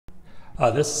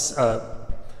This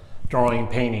drawing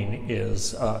painting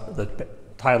is, the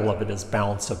title of it is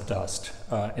Balance of Dust.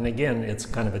 And again, it's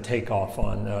kind of a takeoff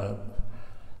on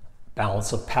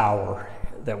balance of power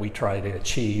that we try to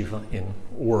achieve in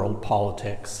world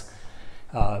politics.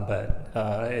 But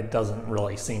it doesn't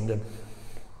really seem to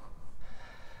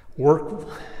work.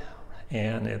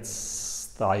 And it's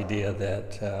the idea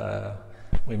that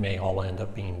we may all end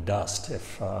up being dust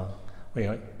if we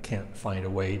can't find a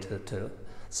way to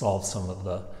solve some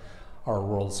of our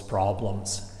world's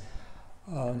problems.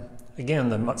 Again,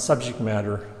 the subject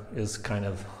matter is kind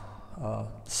of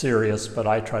serious, but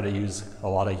I try to use a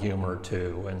lot of humor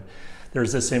too. And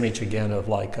there's this image again of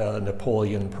like a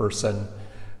Napoleon person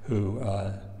who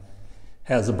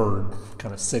has a bird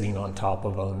kind of sitting on top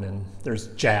of him, and there's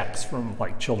jacks from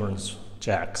like children's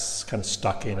jacks kind of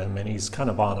stuck in him, and he's kind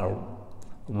of on a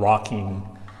rocking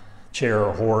chair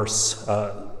or horse.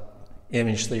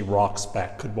 Image that he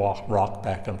could rock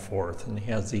back and forth, and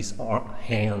he has these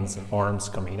hands and arms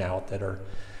coming out that are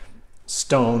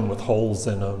stone with holes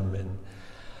in them, and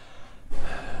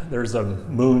there's a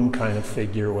moon kind of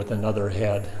figure with another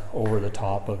head over the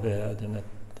top of it,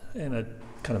 and a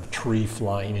kind of tree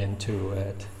flying into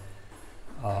it.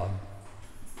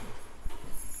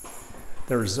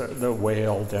 There's the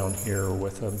whale down here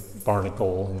with a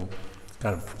barnacle and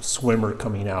kind of swimmer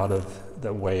coming out of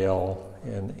the whale,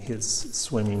 and he's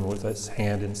swimming with his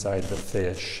hand inside the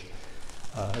fish.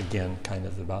 Again, kind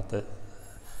of about the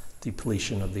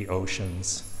depletion of the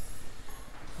oceans.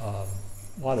 A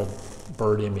lot of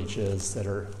bird images that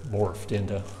are morphed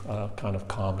into kind of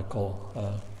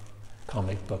comical,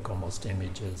 comic book almost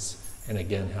images. And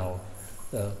again, how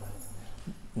the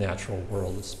natural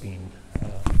world is being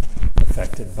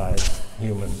affected by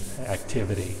human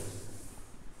activity.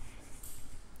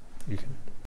 You can